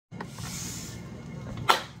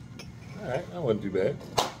right, that wasn't too bad.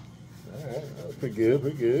 All right, that was pretty good,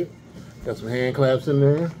 pretty good. Got some hand claps in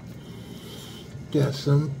there. Got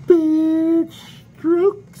some beard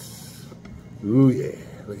strokes. Ooh yeah,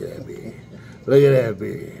 look at that beard. Look at that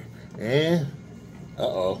beard. And,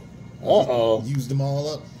 Used them all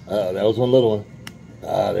up. That was one little one.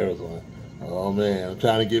 There was one. Oh man, I'm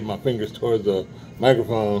trying to get my fingers towards the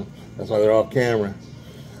microphone. That's why they're off camera.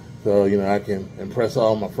 So, you know, I can impress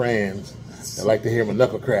all my friends that like to hear my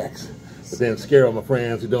knuckle cracks. But then scare all my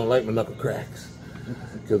friends who don't like my knuckle cracks.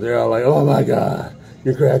 Because they're all like, oh my God,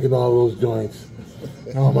 you're cracking all those joints.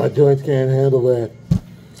 Oh, my joints can't handle that.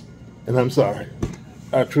 And I'm sorry.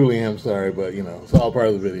 I truly am sorry, but, you know, it's all part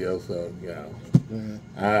of the video, so, you know,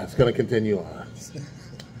 it's going to continue on.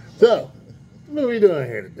 So, what are we doing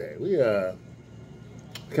here today? We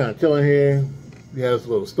kind of chilling here. We had this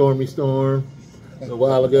little stormy storm a little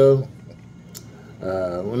while ago.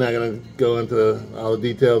 We're not going to go into all the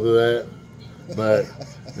details of that, but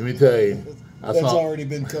let me tell you. That's already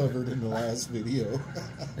been covered in the last video.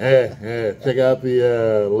 Yeah. Check out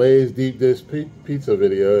the Lay's Deep Dish Pizza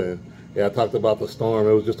video. And yeah, I talked about the storm.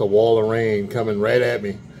 It was just a wall of rain coming right at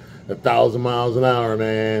me. 1,000 miles an hour,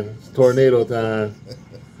 man. It's tornado time.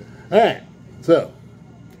 All right. So,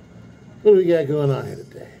 what do we got going on here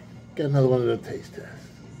today? Got another one of the taste tests.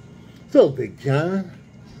 So, Big John.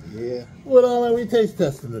 Yeah. What all are we taste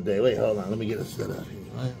testing today? Wait, hold on. Let me get it set up here.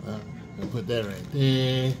 Right? I'll put that right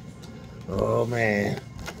there. Oh, man.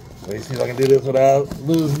 Let me see if I can do this without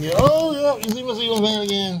losing you. Oh, yeah. You see my ceiling fan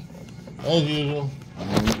again. As usual.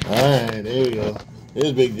 All right. There we go.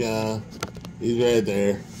 There's Big John. He's right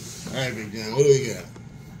there. All right, Big John. What do we got?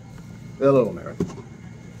 Hello, Mary.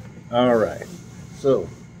 All right. So,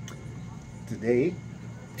 today,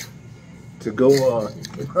 to go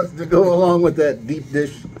along with that deep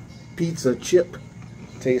dish pizza chip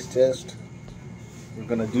taste test, we're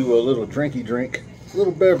gonna do a little drinky drink, a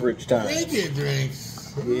little beverage time. Drinky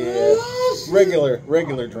drinks. Yeah, Oh, regular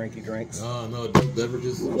drinky drinks. Oh no,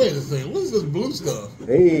 beverages. Wait a second. What is this blue stuff?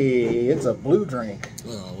 Hey, it's a blue drink,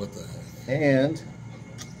 Oh, what the heck? and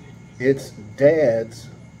it's Dad's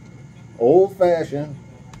old-fashioned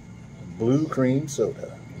blue cream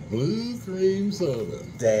soda. Blue cream soda.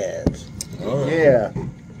 Dad's. All right. Yeah.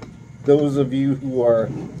 Those of you who are,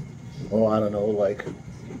 I don't know, like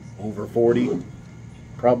over 40,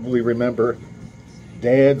 probably remember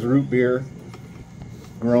Dad's root beer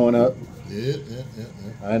growing up. Yeah.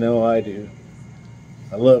 I know I do.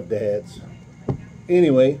 I love Dad's.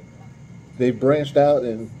 Anyway, they've branched out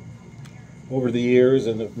over the years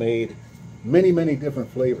and have made many, many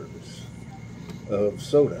different flavors of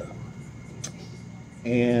soda.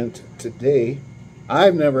 And today,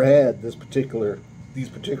 I've never had these particular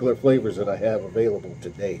flavors that I have available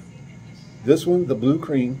today. This one, the blue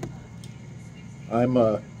cream, I'm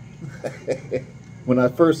when I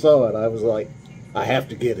first saw it, I was like, I have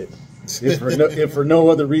to get it. If for no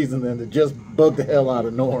other reason than to just bug the hell out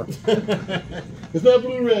of Norm. It's not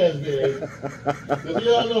blue raspberry. Because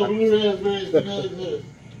you all know blue raspberries do not exist.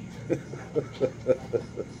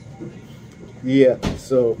 Yeah,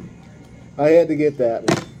 so I had to get that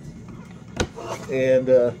one. And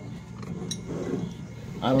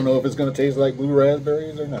I don't know if it's going to taste like blue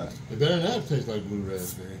raspberries or not. It better not taste like blue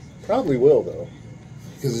raspberry. Probably will, though.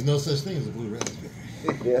 Because there's no such thing as a blue raspberry.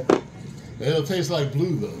 Yeah. It'll taste like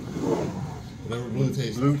blue, though. Whatever blue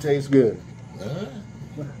tastes Blue like. tastes good. All right.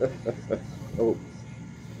 Oh.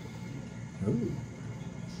 Ooh.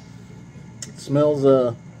 It smells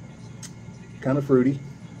kind of fruity.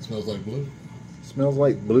 Smells like blue. Smells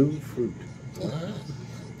like blue fruit. All right.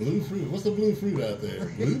 Blue fruit. What's the blue fruit out there?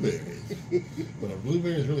 Blueberries. But are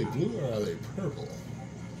blueberries really blue or are they purple?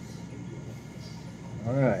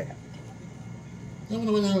 All right. I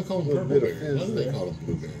wonder why they don't call them Little purple bit of berries. Why fizz do they there. call them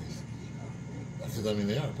blueberries? Because, I mean,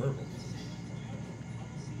 they are purple.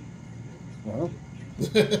 Well,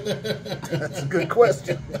 that's a good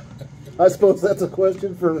question. I suppose that's a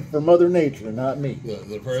question for Mother Nature, not me.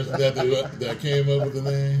 The person that came up with the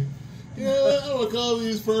name. You know what? I'm going to call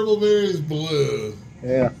these purple berries blue.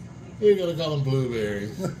 Yeah. You're going to call them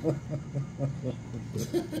blueberries.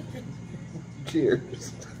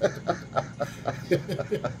 Cheers.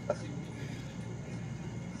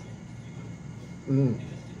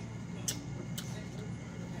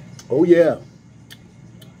 Oh yeah.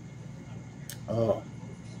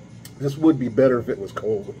 This would be better if it was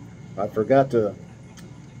cold. I forgot to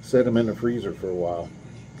set them in the freezer for a while.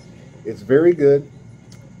 It's very good,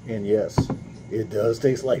 and yes, it does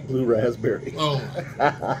taste like blue raspberry. Oh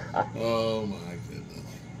my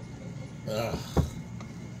goodness.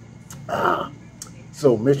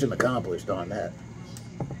 So mission accomplished on that.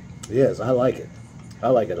 Yes, I like it. I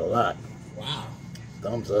like it a lot.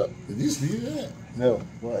 Thumbs up. Did you see that? No,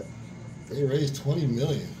 what? They raised $20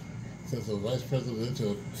 million since the vice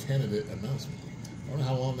presidential candidate announcement. I wonder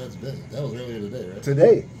how long that's been. That was earlier today, right?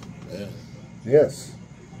 Today. Yeah. Yes.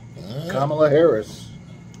 All right. Kamala Harris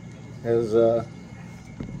has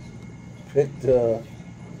picked the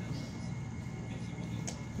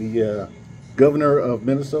governor of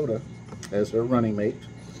Minnesota as her running mate.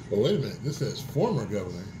 But wait a minute. This says former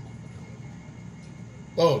governor.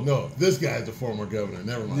 Oh, no. This guy's the former governor.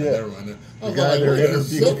 Never mind. Yeah. Never mind. I was The guy like, they're wait a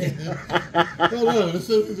interviewing. second. Hold on. It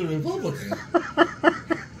says he's a Republican.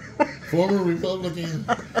 Former Republican.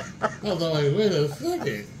 I was like, wait a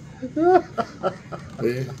second.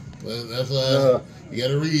 See? Well, that's why you got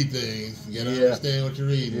to read things. You got to understand what you're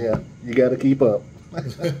reading. Yeah, you got to keep up. All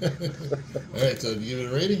right, so did you give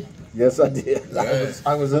it a rating? Yes, I did. Right.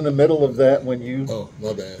 I was in the middle of that when you Oh,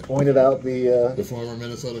 my bad. pointed out the The former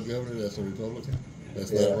Minnesota governor, that's a Republican.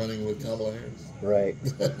 That's Yeah. not running with Kamala Harris. right.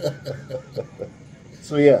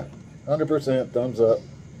 So yeah, 100% thumbs up.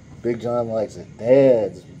 Big John likes it.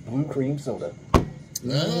 Dad's blue cream soda.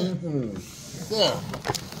 Mhm. So,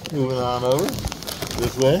 moving on over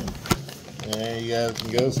this way. And you guys can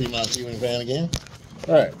go see my ceiling fan again.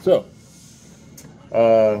 All right, so,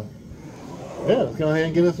 yeah, let's go ahead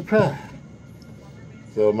and give this a try.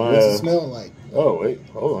 So my, What's it smell like? oh wait,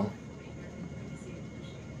 hold on.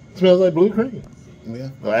 It smells like blue cream. Yeah.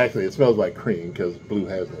 Well, actually, it smells like cream because blue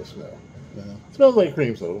has no smell. Yeah. It smells like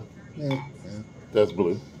cream soda. Yeah. That's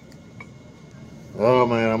blue. Oh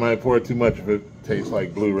man, I might pour too much if it tastes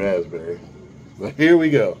like blue raspberry. But here we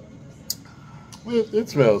go. It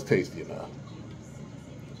smells tasty enough.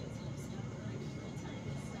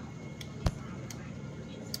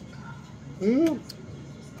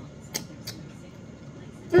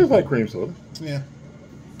 Tastes like cream soda. Yeah.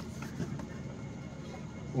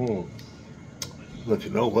 But you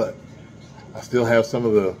know what? I still have some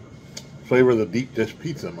of the flavor of the deep dish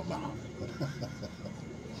pizza in my mouth.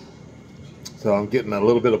 So I'm getting a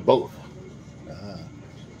little bit of both.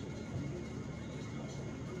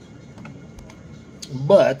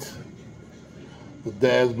 But the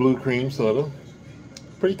Dad's Blue Cream Soda,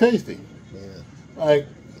 pretty tasty. Yeah. Like,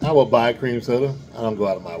 I will buy cream soda. I don't go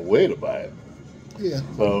out of my way to buy it. Yeah.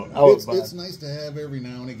 So I would buy. It's nice to have every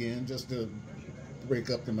now and again just to break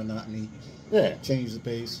up the monotony, Yeah. change the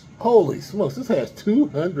pace. Holy smokes! This has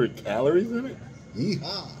 200 calories in it.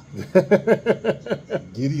 Yeehaw.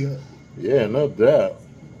 Giddy up. Yeah, no doubt.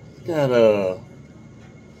 It's got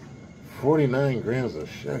 49 grams of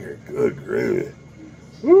sugar. Good gravy.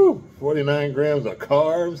 Woo! 49 grams of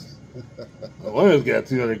carbs. No wonder it's got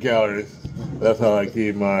 200 calories. That's how I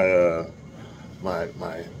keep my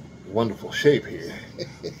my wonderful shape here.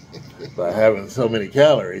 By having so many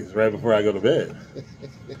calories right before I go to bed.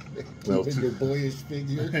 Well, Keeping your boyish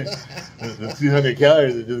figure. the 200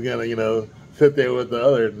 calories are just gonna, sit there with the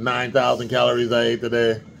other 9,000 calories I ate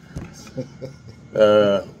today.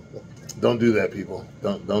 Don't do that, people.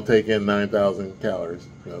 Don't take in 9,000 calories.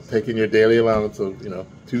 Take in your daily allowance of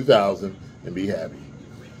 2,000 and be happy.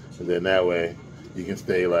 And then that way you can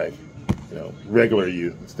stay like regular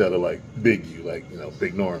you instead of like big you, like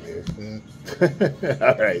big Norm here. Yeah.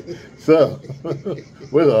 All right. So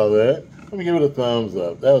with all that, let me give it a thumbs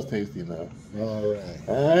up. That was tasty enough. All right.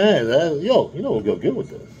 All right. We'll go good with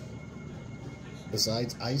this.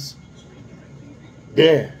 Besides ice.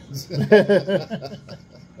 Yeah.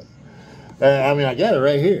 I got it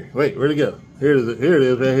right here. Wait, where'd it go? Here it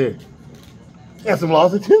is right here. Got some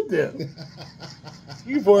lost of chip dip.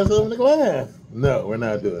 You pour some in the glass. No, we're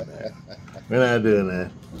not doing that. We're not doing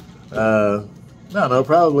that. No,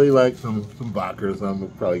 probably like some vodka or something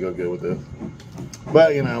would probably go good with this.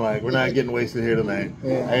 But, we're not getting wasted here tonight.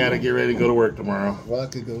 Yeah. I got to get ready to go to work tomorrow.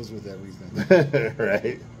 Vodka goes with everything.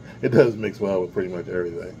 Right? It does mix well with pretty much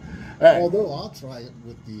everything. All right. Although I'll try it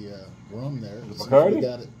with the rum there. Since Bacardi? We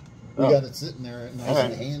got it. We got it sitting there nice All right.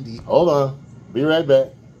 and handy. Hold on. Be right back.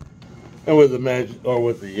 And with the magic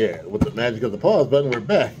of the pause button, we're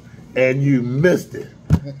back. And you missed it.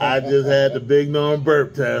 I just had the Big Norm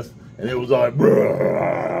burp test, and it was all like,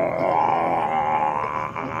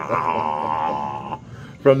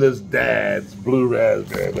 from this Dad's Blue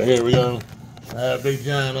Raspberry. But here we go. I have Big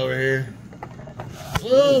John over here.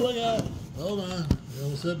 Oh, look out. Hold on. You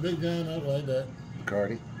don't set Big John up like that.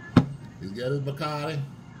 Bacardi. He's got his Bacardi.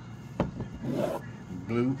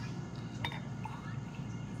 Blue.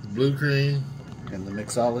 Blue cream. And the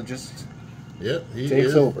mixologist. Yep, he Takes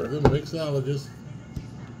is over. the mixologist.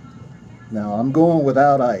 Now I'm going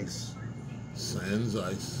without ice. Sans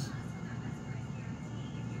ice.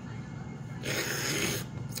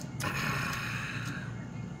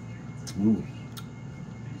 Ooh.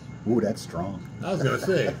 Ooh, that's strong. I was gonna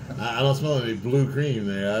say, I don't smell any blue cream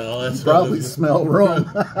there. All that You probably is, smell rum.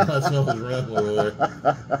 all I smell is rum over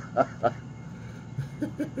there.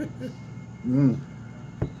 Mm.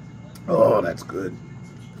 Oh, that's good.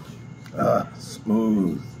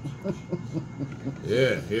 Smooth.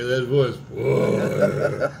 Yeah, hear that voice?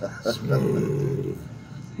 Whoa, smooth.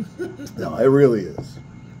 No, it really is.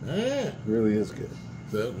 Yeah. It really is good.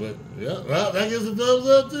 So, but yeah, well, that gets a thumbs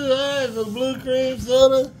up too. All right, so the blue cream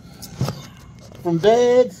soda from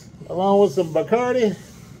Dad's, along with some Bacardi.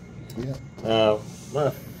 Yeah. My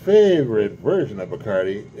favorite version of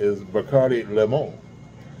Bacardi is Bacardi Lemon.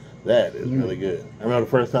 That is really good. I remember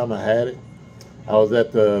the first time I had it, I was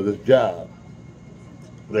at this job.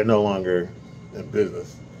 They're no longer in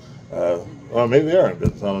business. Or maybe they are in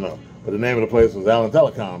business, I don't know. But the name of the place was Allen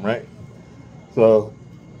Telecom, right? So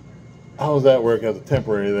I was at work as a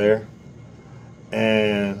temporary there.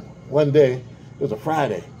 And one day, it was a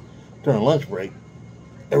Friday, during lunch break,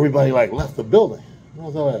 everybody like left the building. And I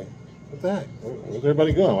was like, what the heck? Where's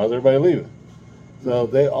everybody going? Why's everybody leaving? So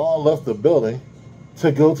they all left the building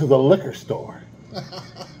to go to the liquor store.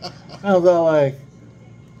 I was all like,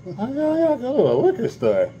 how y'all go to the liquor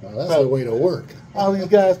store? Well, that's the way to work. All these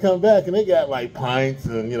guys come back and they got like pints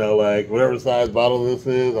and, you know, like whatever size bottle this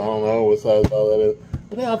is. I don't know what size bottle that is.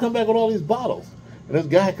 But they all come back with all these bottles. And this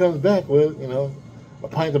guy comes back with, you know, a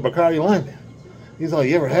pint of Bacardi Lime. He's like,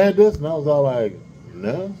 you ever had this? And I was all like,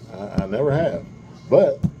 no, I never have.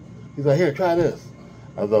 But he's like, here, try this.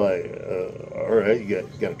 I was all like, all right, you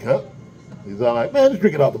got a cup? He's all like, man, just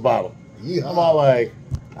drink it off the bottle. Yeah. I'm all like,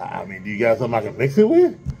 I mean, do you got something I can mix it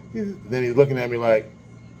with? Then he's looking at me like,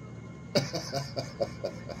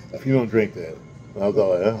 if you don't drink that. I was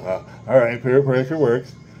all like, all right, peer pressure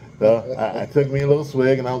works. So I took me a little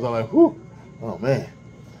swig and I was all like, whew, oh man,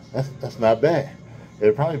 that's not bad.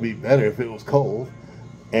 It'd probably be better if it was cold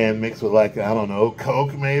and mixed with like, I don't know,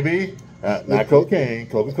 Coke maybe. Not cocaine,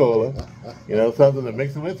 Coca-Cola. You know, something to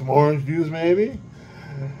mix it with, some orange juice maybe.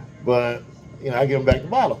 But, you know, I give him back the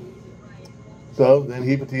bottle. So then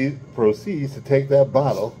he proceeds to take that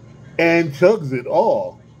bottle and chugs it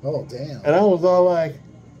all. Oh, damn. And I was all like,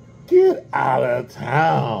 get out of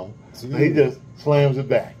town. And he just slams it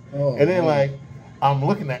back. Oh, and then, man. like, I'm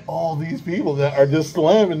looking at all these people that are just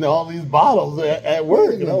slamming all these bottles at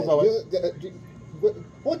work. And I was all like,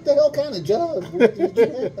 what the hell kind of job did you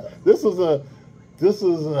have? This was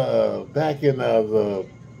back in the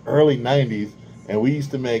early 90s. And we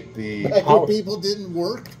used to make the Like power... when people didn't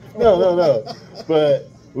work? No. But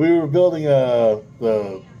we were building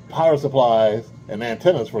the power supplies and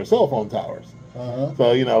antennas for cell phone towers. Uh-huh.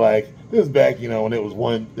 So, you know, like, this is back, you know, when it was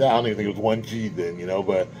I don't even think it was 1G then, you know,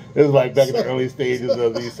 but it was like back in the early stages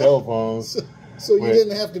of these cell phones. So you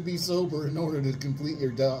didn't have to be sober in order to complete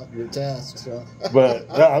your tasks, huh? But,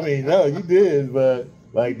 I mean, no, you did, but,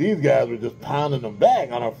 like, these guys were just pounding them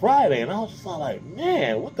back on a Friday, and I was just all like,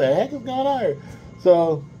 man, what the heck is going on here?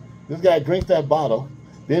 So this guy drinks that bottle,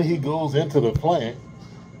 then he goes into the plant,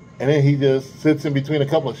 and then he just sits in between a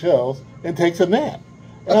couple of shelves and takes a nap.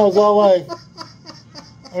 And I was all like,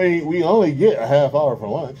 I mean, we only get a half hour for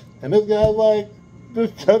lunch, and this guy's like,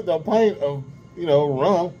 just chucked a pint of, you know,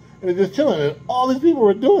 rum, and it's just chilling, and all these people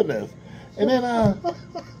were doing this. And then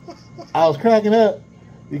I was cracking up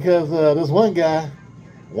because this one guy,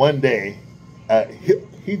 one day,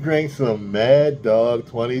 he drank some Mad Dog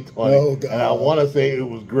 2020, Oh, God. and I want to say it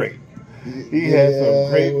was great. He had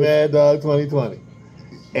some great Mad Dog 2020,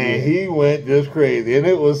 and he went just crazy. And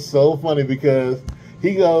it was so funny because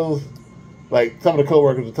he goes, like, some of the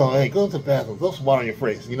coworkers were telling him, hey, go to the bathroom, throw some water on your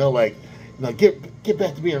face, you know, like, you know, get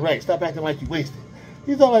back to being right, stop acting like you wasted.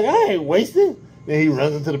 He's all like, I ain't wasted. Then he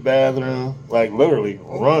runs into the bathroom, like literally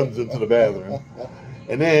runs into the bathroom.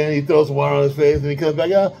 And then he throws some water on his face and he comes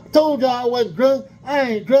back out. I told y'all I wasn't drunk. I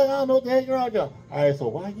ain't drunk. I don't know what the heck you're on, y'all. All right, so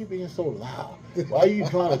why are you being so loud? Why are you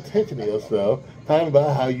drawing attention to yourself, talking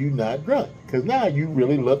about how you not drunk? Because now you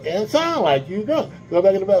really look and sound like you drunk. Go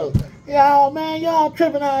back in the bathroom. Y'all, man, y'all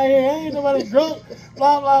tripping out here. Ain't nobody drunk.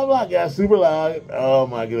 Blah, blah, blah. Got super loud. Oh,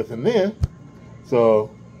 my goodness. And then, so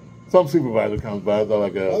some supervisor comes by. It's all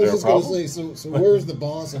like I was just going to say, so where's the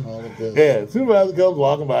boss in all of this? Yeah, the supervisor comes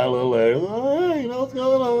walking by a little later. Oh, hey, you know what's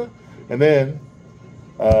going on? And then,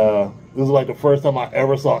 this is like the first time I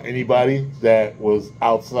ever saw anybody that was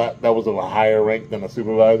outside, that was of a higher rank than a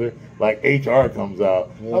supervisor. Like HR comes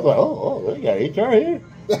out. Yeah. I was like, oh, they got HR here?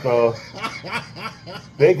 So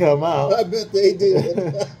they come out. I bet they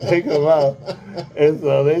did. They come out. And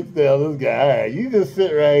so they tell this guy, all right, you just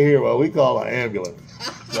sit right here while we call an ambulance.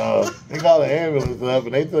 So they called the ambulance up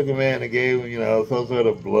and they took him in and gave him, you know, some sort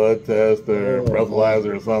of blood test or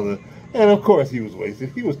breathalyzer or something. And of course he was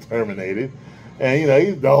wasted. He was terminated. And, you know,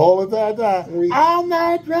 he's the whole entire time, I'm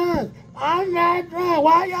not drunk. I'm not drunk.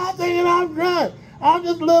 Why y'all thinking I'm drunk? I'm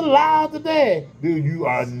just a little loud today. Dude, you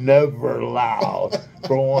are never loud,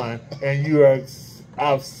 for one. And you are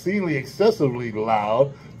obscenely, excessively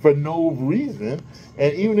loud for no reason.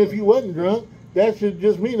 And even if you wasn't drunk, that should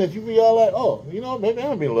just mean that you be all like, oh, you know, maybe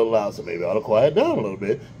I'm being a little loud, so maybe I ought to quiet down a little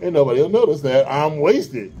bit. And nobody will notice that I'm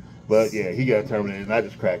wasted. But yeah, he got terminated, and I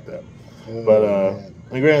just cracked up. But in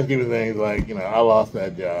the grand scheme of things, like, you know, I lost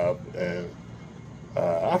that job, and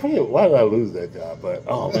I forget why did I lose that job. But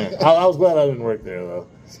oh man, I was glad I didn't work there though,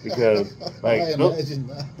 because like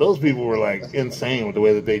those people were like insane with the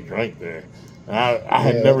way that they drank there. And I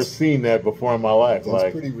had never seen that before in my life. That's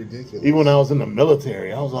like pretty ridiculous. Even when I was in the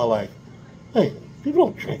military, I was all like, hey, people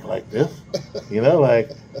don't drink like this. You know,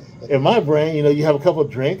 like in my brain, you know, you have a couple of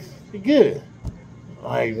drinks, you're good.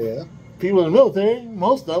 Like people in the military,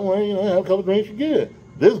 most of them, you know, have a couple of drinks, you're good.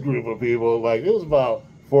 This group of people, like it was about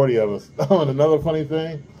 40 of us. And another funny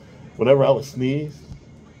thing, whenever I would sneeze,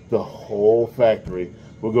 the whole factory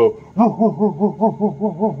would go,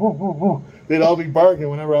 they'd all be barking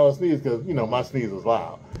whenever I would sneeze because, you know, my sneeze was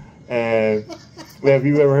loud. And if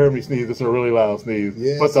you've ever heard me sneeze, it's a really loud sneeze.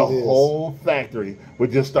 Yes, but the whole factory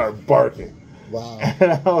would just start barking. Wow.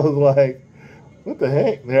 And I was like, what the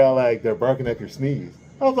heck? They're all like, they're barking at your sneeze.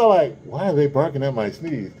 I was all like, why are they barking at my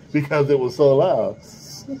sneeze? Because it was so loud.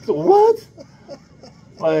 So, what?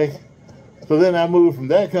 Like, so then I moved from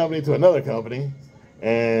that company to another company,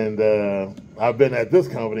 and I've been at this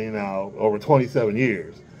company now over 27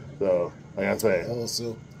 years. So, like I said. Oh,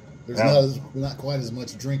 so there's not quite as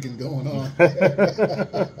much drinking going on.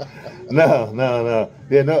 No.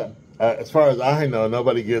 Yeah, no. As far as I know,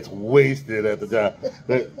 nobody gets wasted at the job.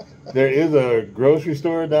 There is a grocery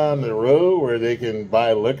store down the road where they can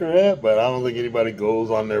buy liquor at, but I don't think anybody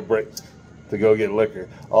goes on their breaks to go get liquor.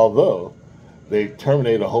 Although they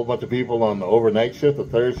terminated a whole bunch of people on the overnight shift, the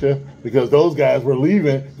third shift, because those guys were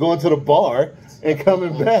leaving, going to the bar, and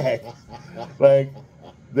coming back. Like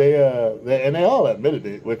they all admitted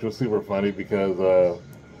it, which was super funny because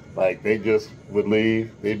like they just would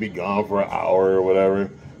leave, they'd be gone for an hour or whatever,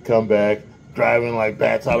 come back, driving like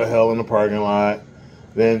bats out of hell in the parking lot,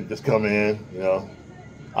 then just come in, you know,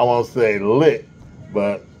 I won't say lit,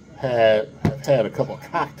 but had a couple of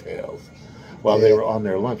cocktails while they were on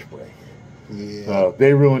their lunch break. Yeah. So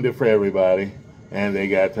they ruined it for everybody, and they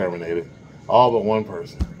got terminated, all but one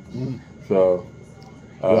person. So,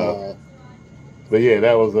 Wow. but yeah,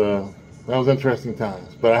 that was interesting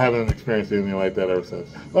times. But I haven't experienced anything like that ever since.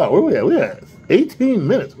 Wow, where we at? We at 18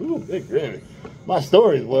 minutes. Ooh, big gravy. My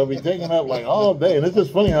stories will be taking up like all day, and it's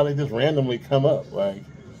just funny how they just randomly come up. Like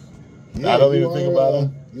I don't even think about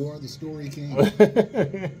them. You are the story king.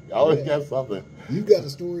 You always got something. You've got a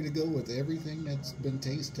story to go with everything that's been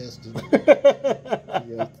taste tested.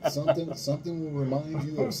 Something will remind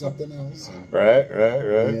you of something else. And, Right.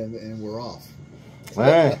 And we're off.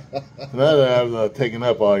 Man, now that I've taken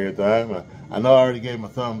up all your time, I know I already gave my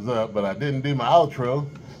thumbs up, but I didn't do my outro.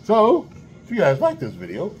 So, if you guys like this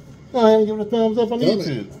video, go ahead and give it a thumbs up on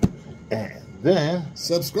YouTube. And then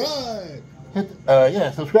Subscribe.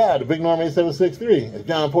 Subscribe to Big Norm 8763 as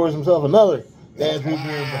John pours himself another dance root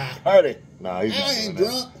beer party. Nah, he's not I ain't doing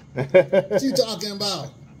drunk. that. What you talking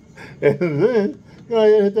about? And then go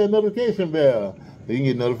ahead and hit that notification bell so you can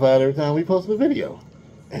get notified every time we post a video.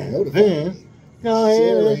 And then go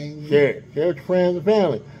ahead and share it with your friends and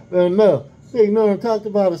family. Let them know Big Norm talked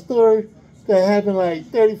about a story that happened like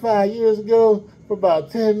 35 years ago for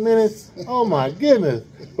about 10 minutes. Oh my goodness.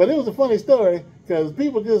 But it was a funny story because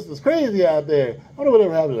people just was crazy out there. I wonder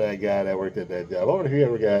whatever happened to that guy that worked at that job. I wonder if he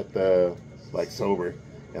ever got like sober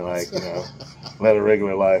and like, you know, led a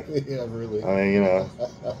regular life. Yeah, really. I mean, you know,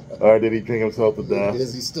 or did he drink himself to death?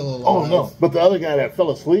 Is he still alive? Oh no. But the other guy that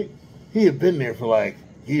fell asleep, he had been there for like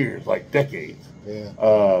years, like decades.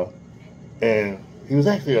 Yeah. And he was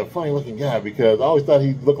actually a funny looking guy because I always thought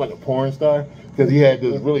he looked like a porn star because he had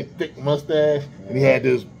this really thick mustache and he had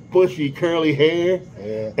this bushy curly hair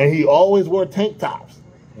and he always wore tank tops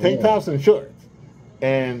and shorts.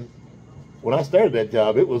 And when I started that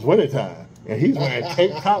job, it was wintertime and he's wearing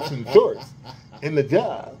tank tops and shorts in the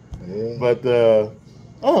job. Yeah. But now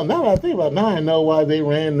that I think about it, now I know why they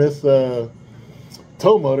ran this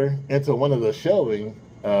tow motor into one of the shelving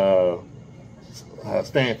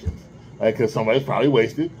stanchions. Like, because somebody's probably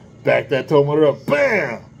wasted, backed that tow motor up,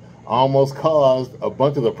 bam! Almost caused a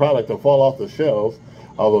bunch of the product to fall off the shelves,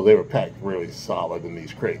 although they were packed really solid in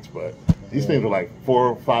these crates. But these things were like $400,000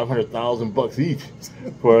 or $500,000 each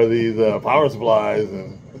for these power supplies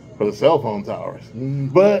and for the cell phone towers.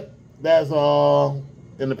 But that's all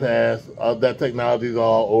in the past. That technology is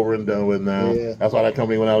all over and done with now. Yeah. That's why that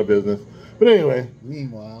company went out of business. But anyway,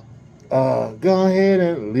 Meanwhile, go ahead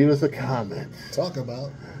and leave us a comment. talk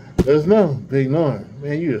about. Let us know. Big Norm,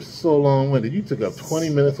 man, you are so long-winded. You took up 20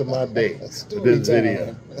 minutes of my day with Story this video.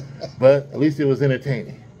 time. But at least it was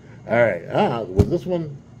entertaining. All right. Was this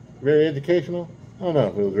one very educational? I don't know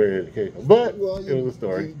if it was very educational, but it was a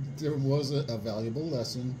story. There was a valuable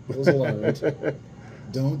lesson. It was learned.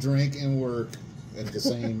 Don't drink and work at the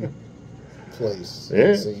same place at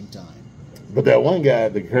the same time. But that one guy,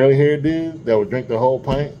 the curly-haired dude that would drink the whole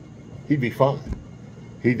pint, he'd be fine.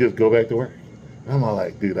 He'd just go back to work. I'm all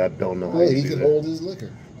like, dude, I don't know how to He do could that. hold his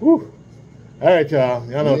liquor. Whew. All right, y'all.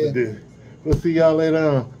 Y'all know what to do. We'll see y'all later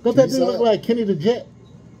on. Don't that Peace dude look out. like Kenny the Jet?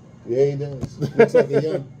 Yeah, he does. Looks like a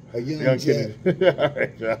young jet. Kenny. All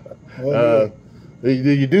right, y'all. Oh, Did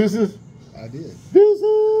you deuces? I did.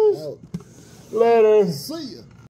 Deuces. Out. Later. See ya.